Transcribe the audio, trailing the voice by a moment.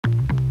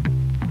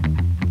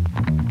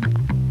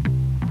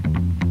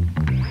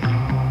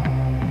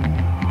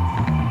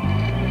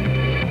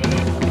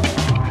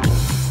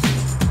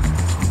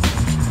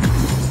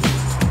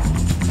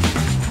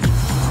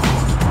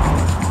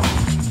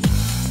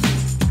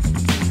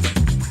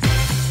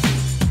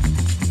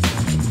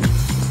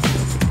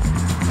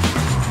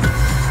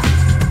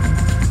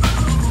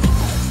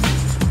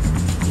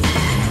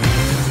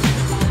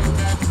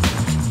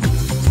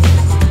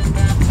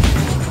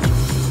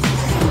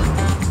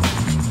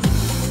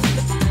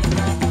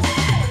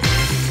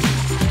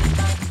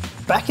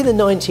Back in the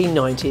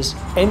 1990s,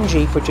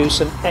 MG produced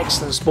some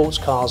excellent sports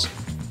cars,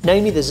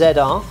 namely the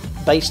ZR,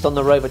 based on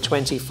the Rover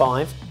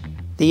 25,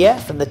 the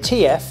F and the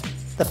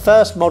TF, the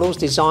first models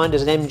designed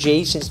as an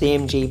MG since the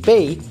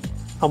MGB,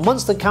 and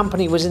once the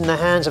company was in the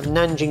hands of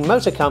Nanjing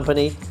Motor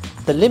Company,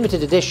 the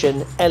limited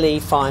edition LE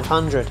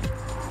 500.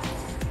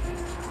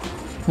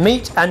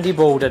 Meet Andy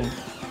Baldwin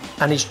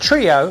and his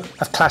trio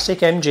of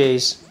classic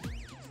MGs.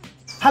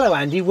 Hello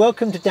Andy,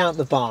 welcome to Down at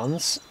the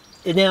Barns.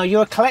 Now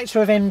you're a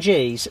collector of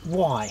MGs,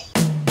 why?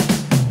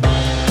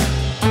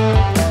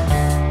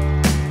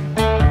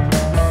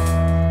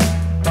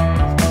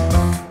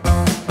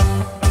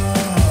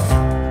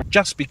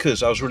 Just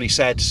because I was really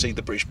sad to see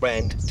the British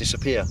brand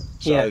disappear,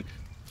 so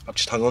I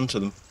just hung on to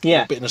them.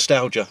 Yeah, a bit of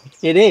nostalgia.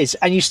 It is,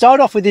 and you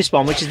start off with this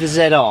one, which is the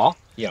ZR.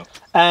 Yeah.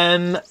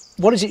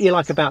 What is it you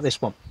like about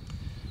this one?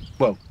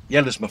 Well,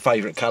 yellow's my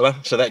favourite colour,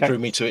 so that drew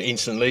me to it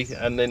instantly.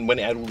 And then when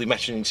it had all the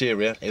matching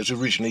interior, it was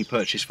originally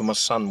purchased for my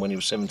son when he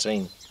was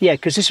 17. Yeah,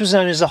 because this was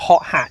known as a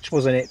hot hatch,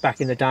 wasn't it,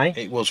 back in the day?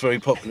 It was very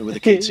popular with the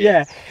kids.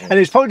 Yeah, and it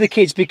was probably the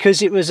kids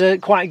because it was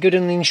quite good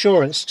on the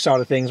insurance side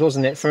of things,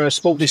 wasn't it, for a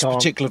sports this car? This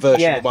particular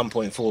version of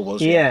 1.4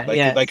 was.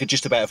 They could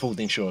just about afford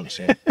the insurance.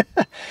 Yeah.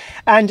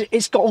 And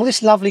it's got all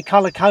this lovely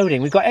colour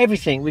coding. We've got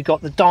everything. We've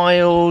got the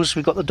dials.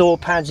 We've got the door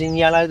pads in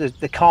yellow.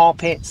 The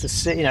carpets.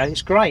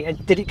 It's great.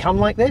 And did it come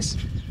like this?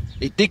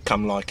 It did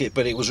come like it,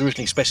 but it was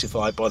originally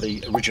specified by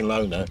the original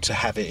owner to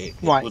have it.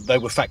 They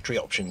were factory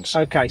options.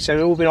 Okay, so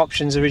they've all been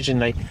options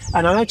originally.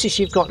 And I notice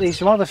you've got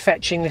these rather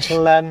fetching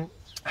little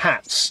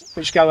hats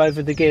which go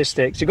over the gear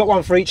sticks. You've got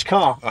one for each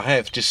car. I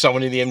have. Just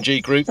someone in the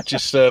MG group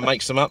just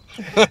makes them up.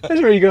 That's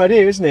a really good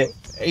idea, isn't it?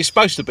 It's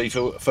supposed to be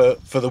for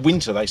the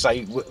winter, they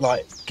say,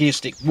 like gear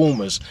stick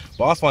warmers.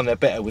 But I find they're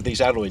better with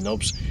these alloy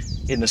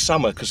knobs in the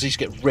summer because these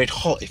get red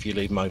hot if you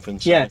leave them open.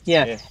 So,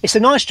 yeah. It's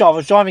a nice drive. I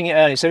was driving it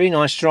earlier. It's a really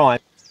nice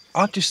drive.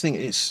 I just think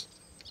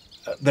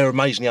they're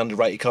amazingly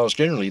underrated cars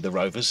generally, the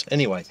Rovers.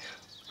 Anyway,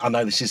 I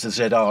know this is the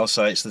ZR,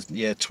 so it's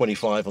the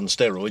 25 on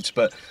steroids,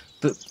 but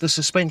the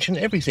suspension,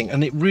 everything,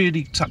 and it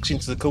really tucks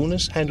into the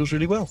corners, handles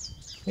really well.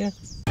 Yeah.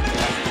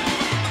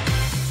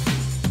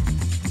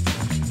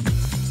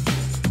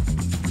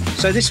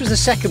 So this was the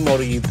second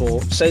model you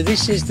bought. So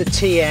this is the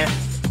TF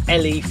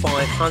LE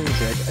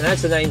 500, and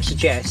as the name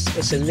suggests,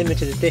 it's a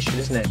limited edition,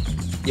 isn't it?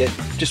 Yeah,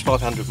 just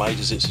 500 made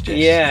as it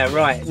suggests. Yeah,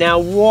 right. Now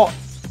what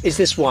is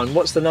this one?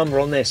 What's the number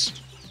on this?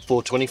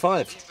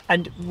 425.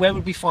 And where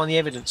would we find the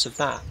evidence of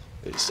that?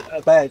 It's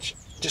a badge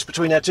just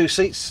between our two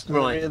seats.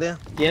 Right there.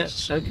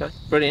 Yes. Okay.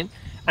 Brilliant.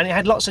 And it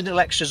had lots of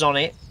little extras on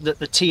it that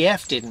the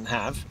TF didn't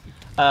have.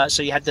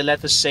 So you had the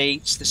leather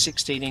seats, the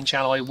 16-inch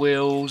alloy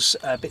wheels,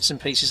 bits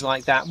and pieces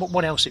like that.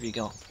 What else have you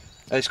got?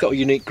 It's got a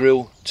unique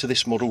grille to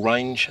this model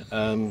range,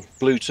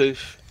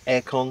 Bluetooth,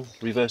 aircon,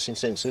 reversing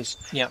sensors,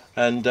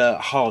 and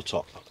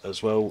hardtop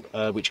as well,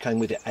 which came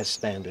with it as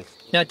standard.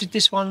 Now, did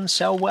this one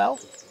sell well?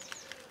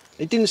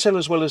 It didn't sell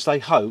as well as they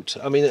hoped.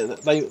 I mean,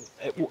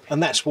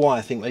 and that's why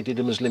I think they did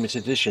them as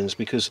limited editions,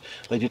 because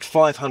they did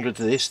 500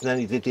 of this, and then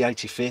they did the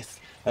 85th,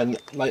 and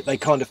they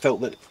kind of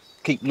felt that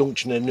keep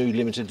launching a new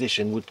limited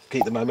edition would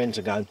keep the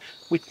momentum going,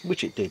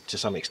 which it did to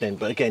some extent.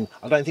 But again,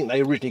 I don't think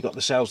they originally got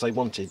the sales they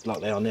wanted like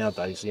they are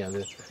nowadays. You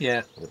know,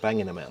 they're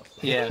banging them out.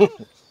 Yeah.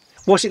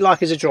 What's it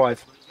like as a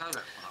drive?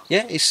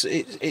 Yeah,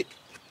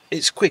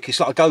 it's quick. It's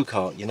like a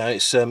go-kart, you know.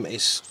 It's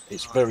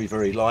very,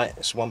 very light.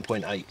 It's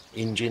 1.8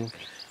 engine.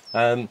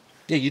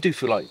 Yeah, you do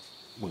feel like,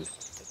 well,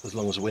 as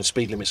long as when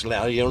speed limits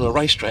allow, you're on a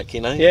racetrack,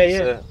 you know.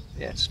 Yeah,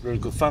 it's really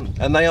good fun,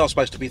 and they are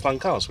supposed to be fun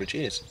cars, which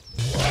it is.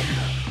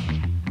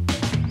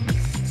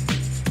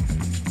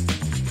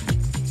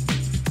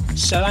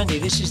 So Andy,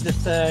 this is the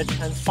third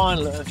and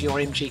final of your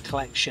MG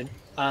collection.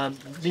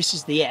 This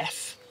is the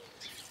F,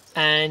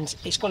 and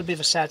it's got a bit of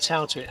a sad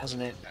tale to it,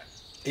 hasn't it?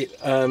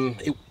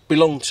 It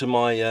belonged to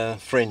my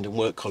friend and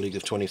work colleague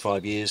of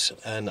 25 years,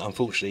 and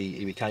unfortunately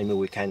he became ill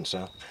with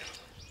cancer.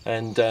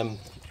 And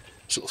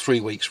sort of 3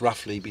 weeks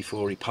roughly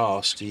before he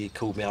passed, he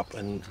called me up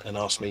and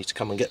asked me to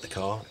come and get the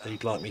car.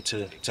 He'd like me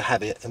to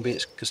have it and be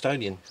its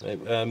custodian.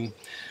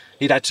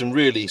 He'd had some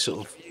really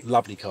sort of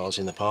lovely cars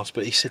in the past,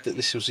 but he said that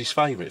this was his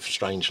favourite,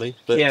 strangely.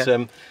 But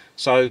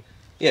so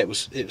yeah, it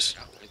was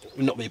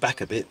knocked me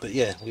back a bit, but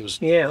yeah, it was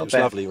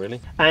lovely,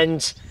 really.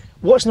 And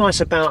what's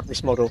nice about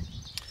this model?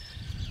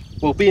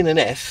 Well, being an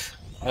F,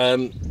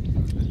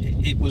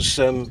 it was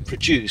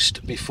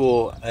produced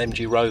before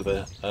MG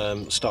Rover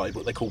started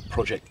what they call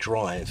Project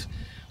Drive,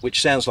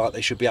 which sounds like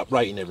they should be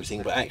uprating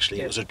everything, but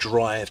actually it was a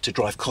drive to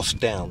drive costs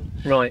down.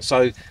 Right.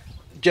 So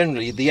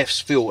generally the Fs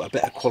feel a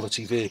better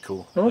quality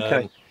vehicle.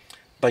 Okay.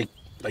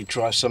 They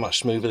drive so much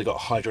smoother. They've got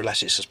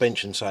hydroelastic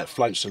suspension, so it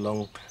floats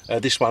along.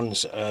 This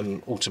one's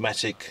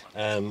automatic,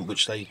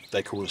 which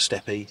they call a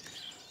Steppy.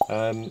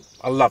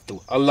 I love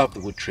the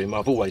wood trim.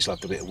 I've always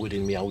loved a bit of wood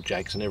in my old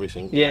Jags and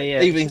everything.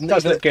 Yeah. Even though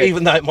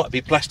it might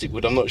be plastic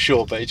wood, I'm not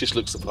sure, but it just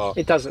looks the part.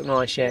 It does look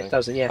nice, yeah. It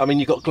doesn't, yeah. I mean,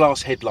 you've got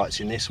glass headlights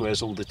in this,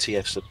 whereas all the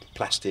TFs are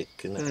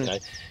plastic, and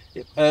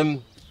you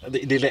know.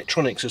 the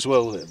electronics as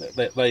well,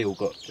 they all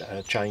got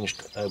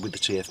changed with the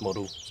TF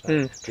model.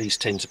 So these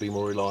tend to be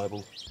more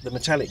reliable. The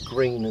metallic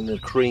green and the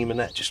cream and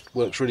that just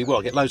works really well.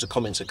 I get loads of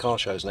comments at car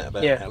shows now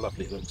about how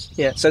lovely it looks.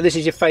 Yeah, so this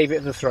is your favourite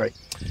of the three?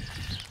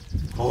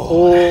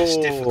 Oh, it's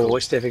difficult.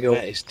 It's difficult.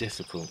 That is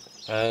difficult.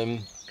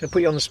 Can I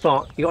put you on the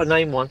spot? You got to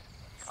name one.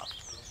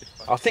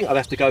 I think I'd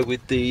have to go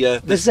with the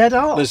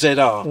ZR. The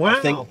ZR. Wow. I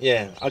think,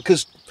 yeah,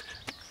 because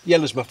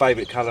yellow's my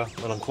favourite colour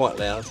and I'm quite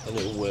loud and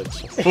it all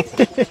works.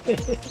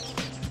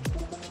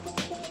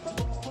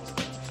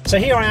 So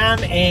here I am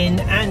in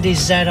Andy's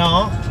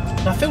ZR.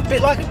 And I feel a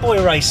bit like a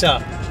boy racer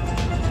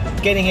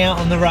getting out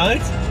on the road,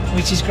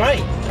 which is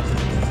great.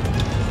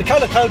 The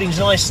colour coding's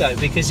nice though,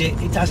 because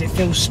it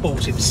feels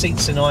sporty. The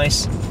seats are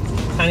nice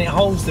and it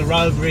holds the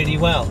road really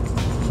well.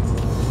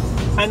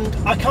 And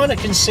I kind of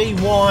can see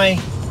why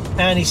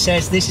Andy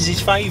says this is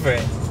his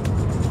favourite.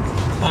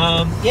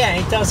 Yeah,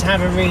 it does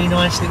have a really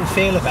nice little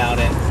feel about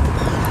it.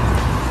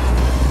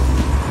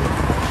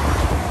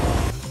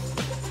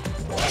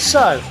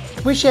 So,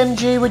 which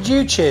MG would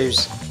you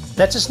choose?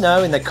 Let us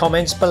know in the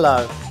comments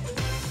below.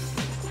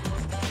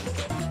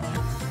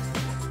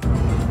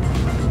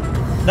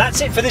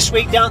 That's it for this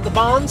week down at the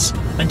Barns,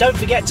 and don't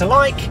forget to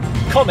like,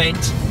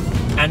 comment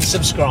and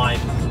subscribe.